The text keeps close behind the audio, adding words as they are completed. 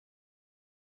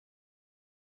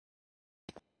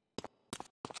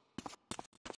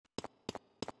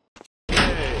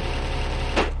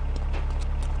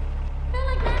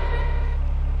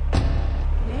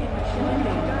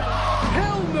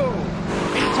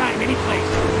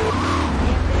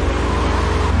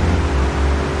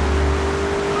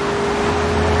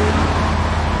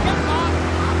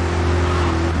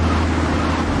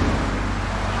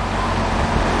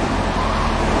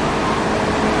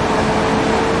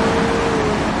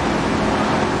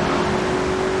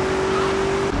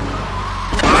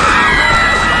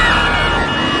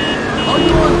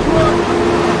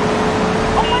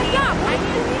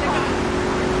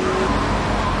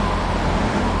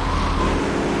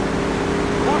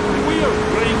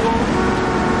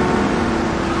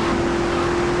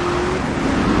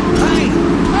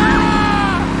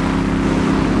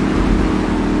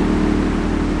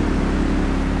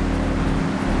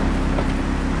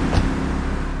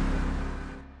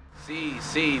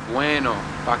Sí, bueno.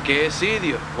 ¿Pa qué es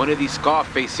idiot? One of these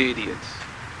Scarface idiots.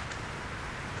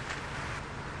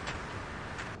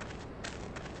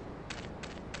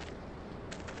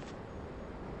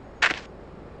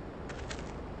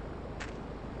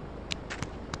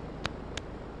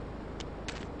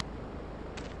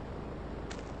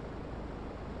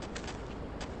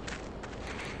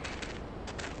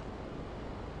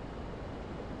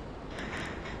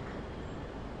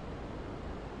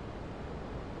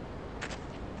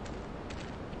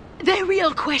 The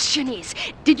real question is,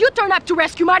 did you turn up to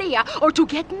rescue Maria or to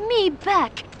get me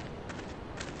back?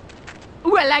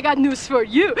 Well, I got news for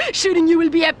you. Shooting you will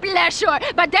be a pleasure,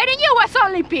 but dating you was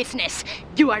only business.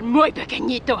 You are muy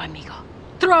pequeñito, amigo.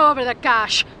 Throw over the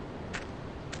cash.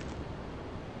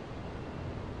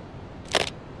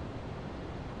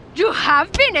 You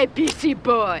have been a busy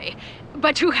boy,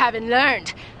 but you haven't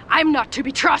learned. I'm not to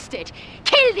be trusted.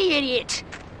 Kill the idiot!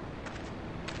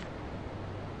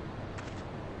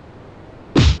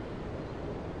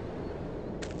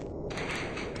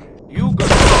 You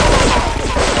got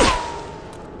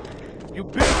you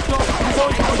big dog, you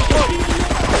boy,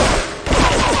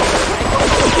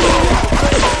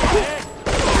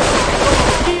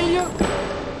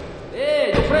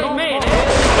 Hey, you brave man,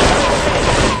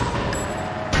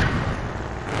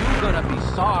 you're gonna be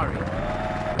sorry.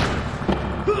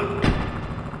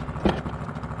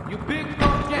 You big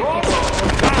dog,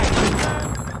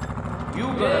 you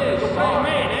gonna be sorry.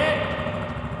 Man,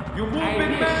 you move,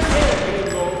 big man.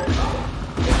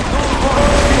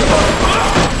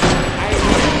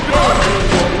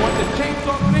 You want the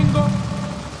chainsaw, gringo?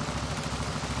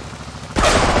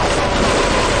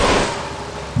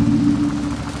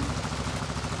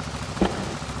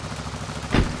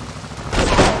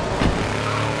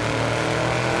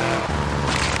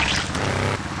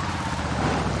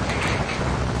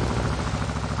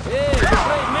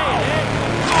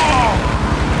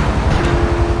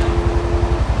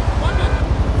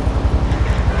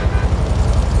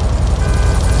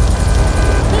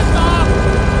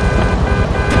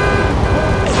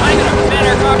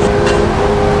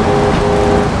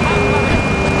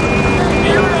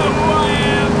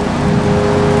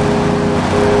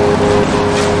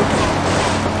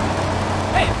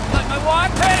 hey, you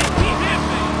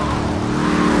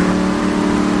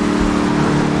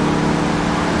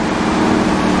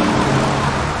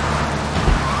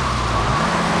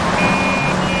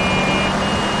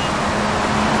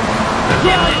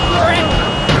brave man,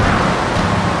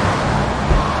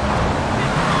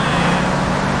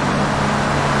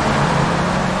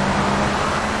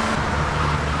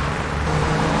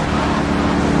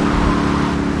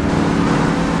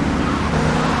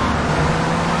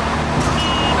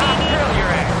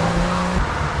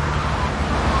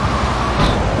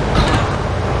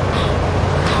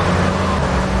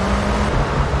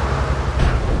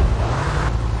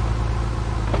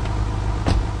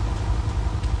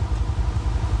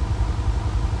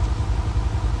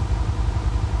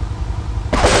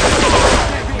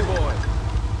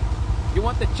 You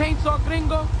want the chainsaw,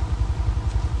 gringo?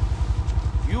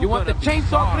 You want the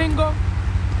chainsaw, gringo?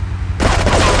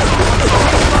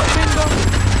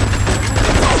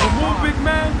 You move, big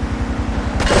man.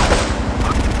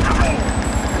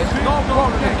 It's no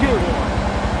problem to kill you.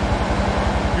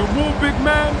 You move, big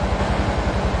man.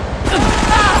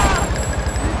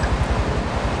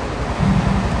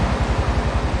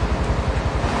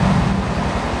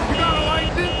 You got a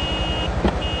license?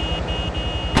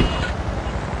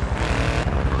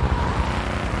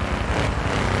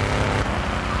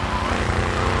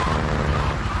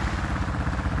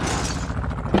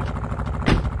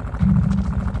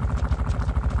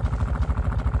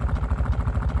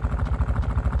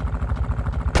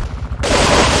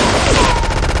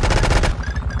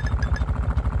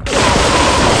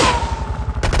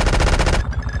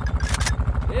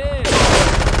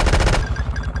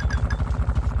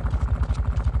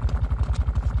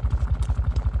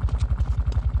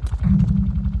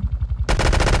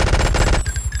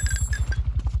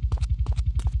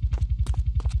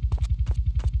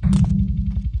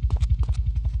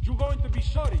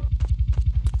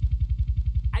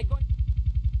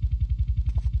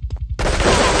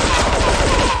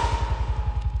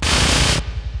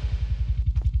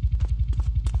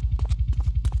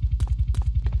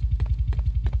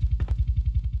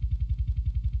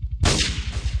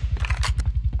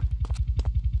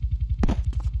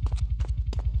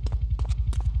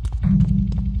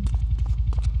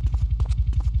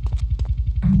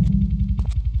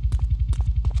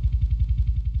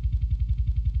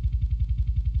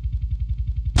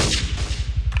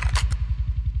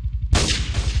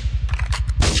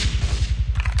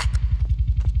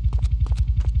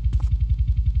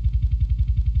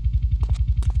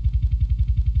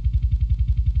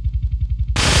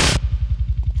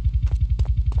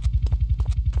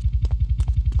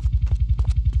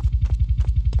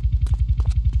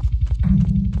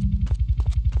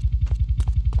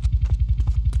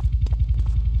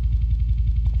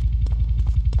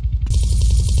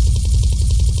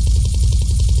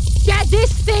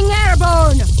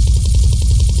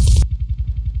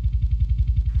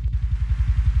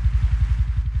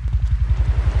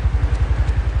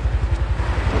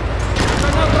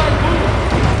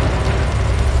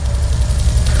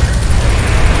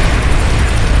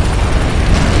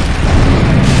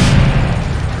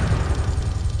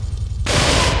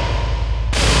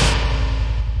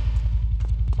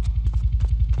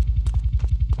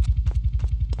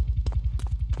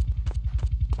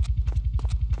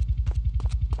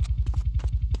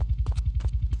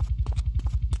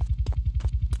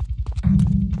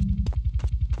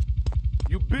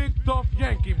 You big tough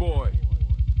Yankee boy.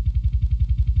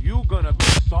 You gonna be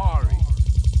sorry.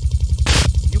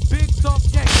 You big tough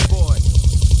Yankee boy.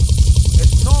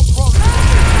 It's no problem.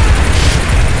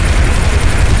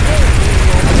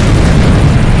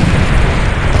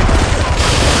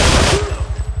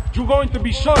 You're going to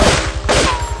be sorry.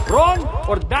 Run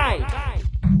or die.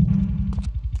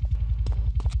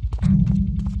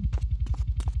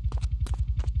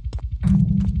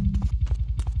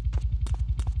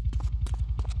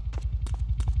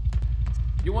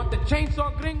 You want the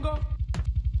chainsaw, gringo?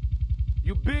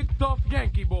 You big tough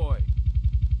Yankee boy.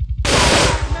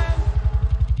 Man.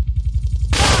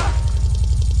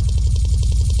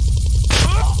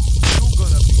 You're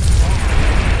gonna be sorry.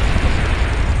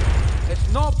 It's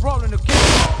no problem to kill you.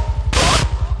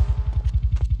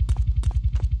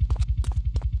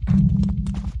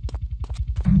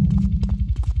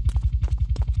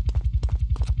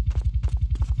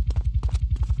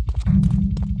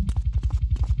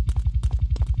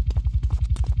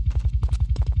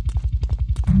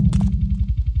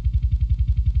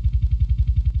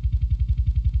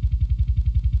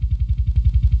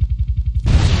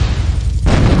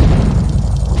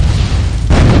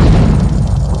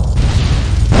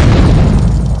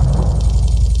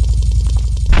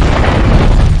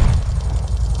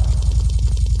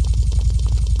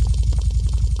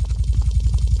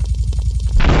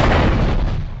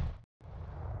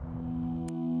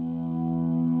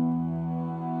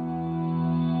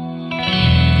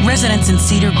 Residents in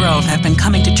Cedar Grove have been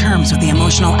coming to terms with the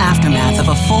emotional aftermath of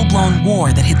a full-blown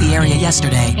war that hit the area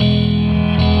yesterday.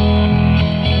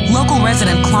 Local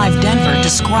resident Clive Denver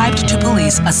described to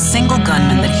police a single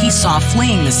gunman that he saw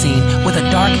fleeing the scene with a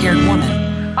dark-haired woman.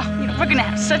 Oh, we're gonna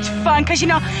have such fun, because,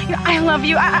 I love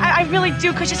you. I really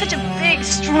do, because you're such a big,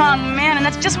 strong man, and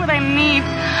that's just what I need.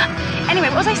 Anyway,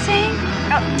 what was I saying?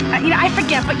 I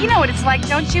forget, but you know what it's like,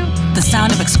 don't you? The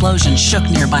sound of explosions shook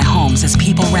nearby homes as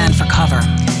people ran for cover.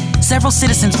 Several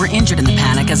citizens were injured in the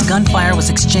panic as gunfire was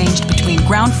exchanged between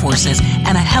ground forces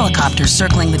and a helicopter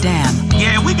circling the dam.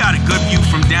 Yeah, we got a good view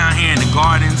from down here in the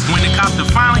gardens. When the copter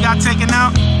finally got taken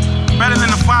out, better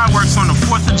than the fireworks on the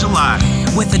 4th of July.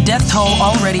 With the death toll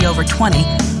already over 20,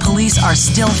 police are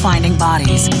still finding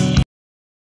bodies.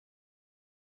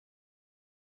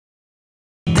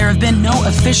 There have been no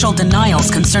official denials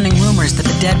concerning rumors that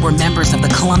the dead were members of the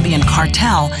Colombian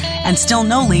cartel, and still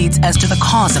no leads as to the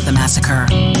cause of the massacre.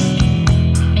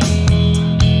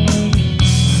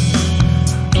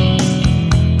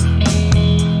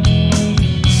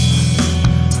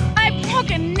 I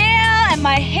broke a nail and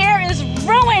my hair is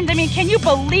ruined. I mean, can you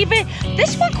believe it?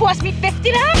 This one cost me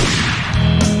 $50.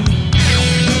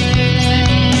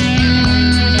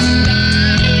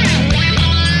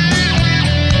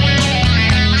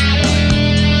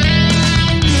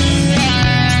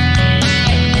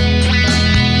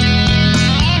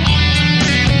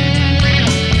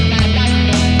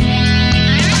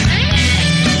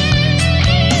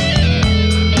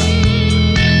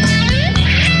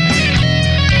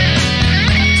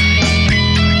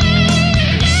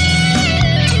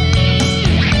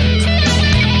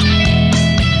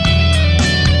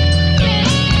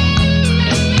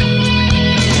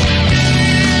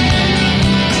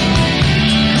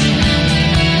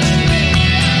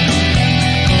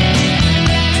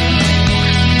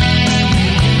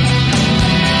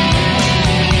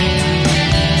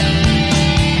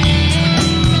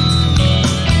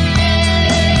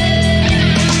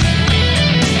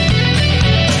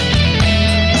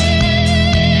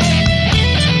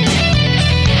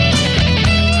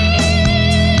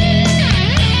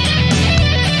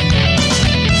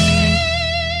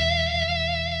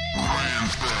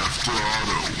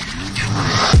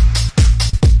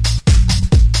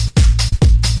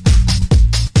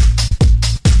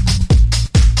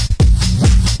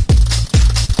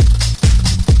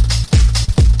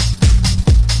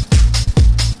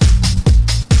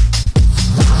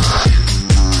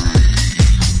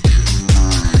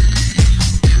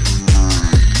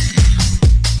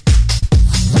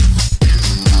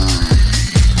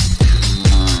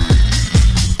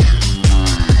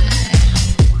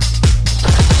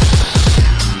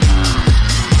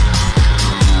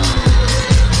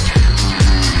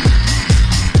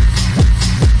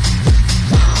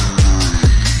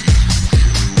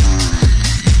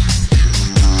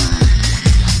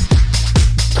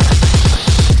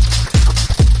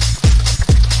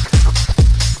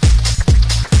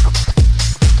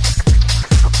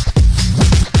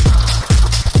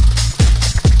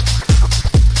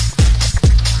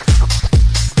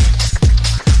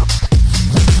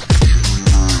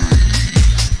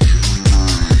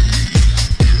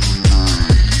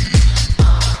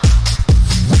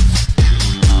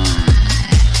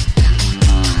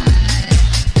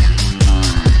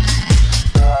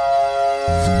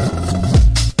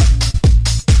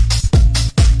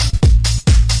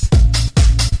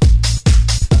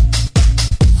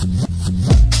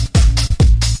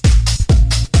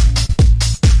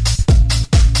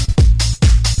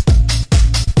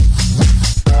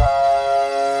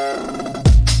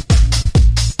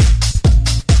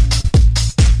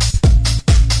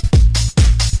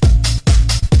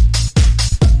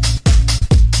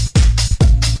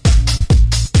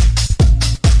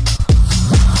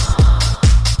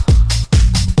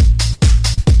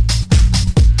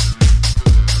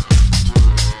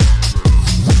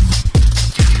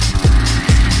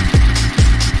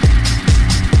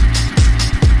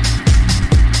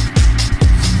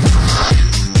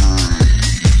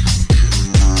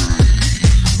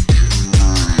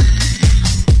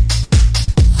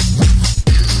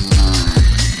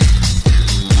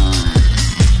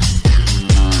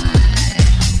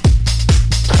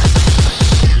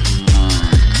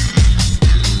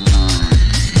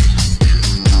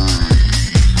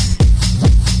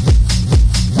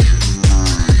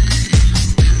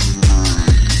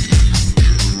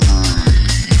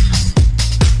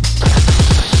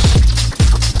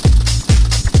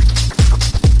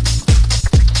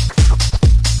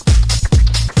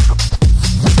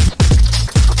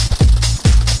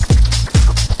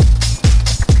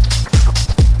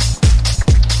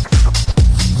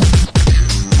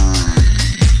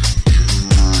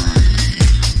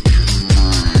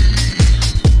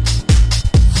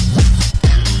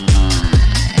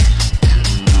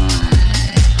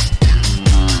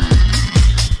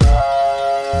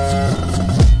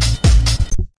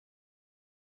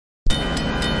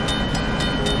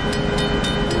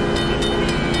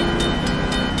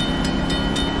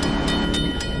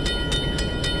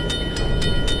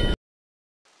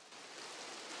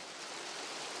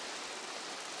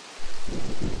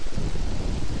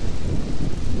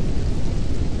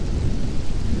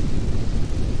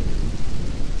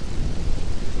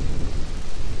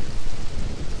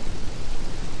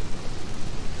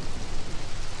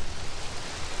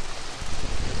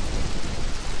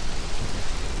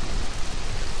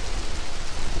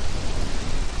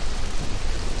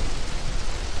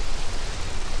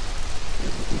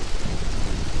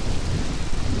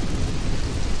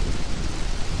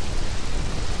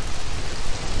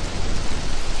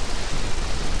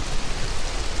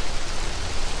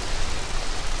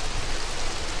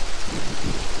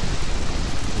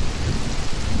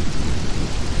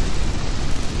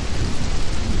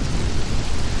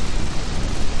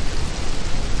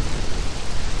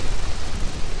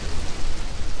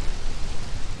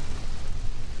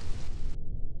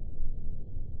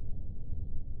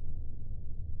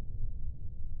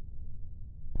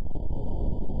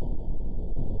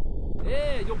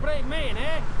 Yeah, you brave man,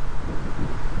 eh?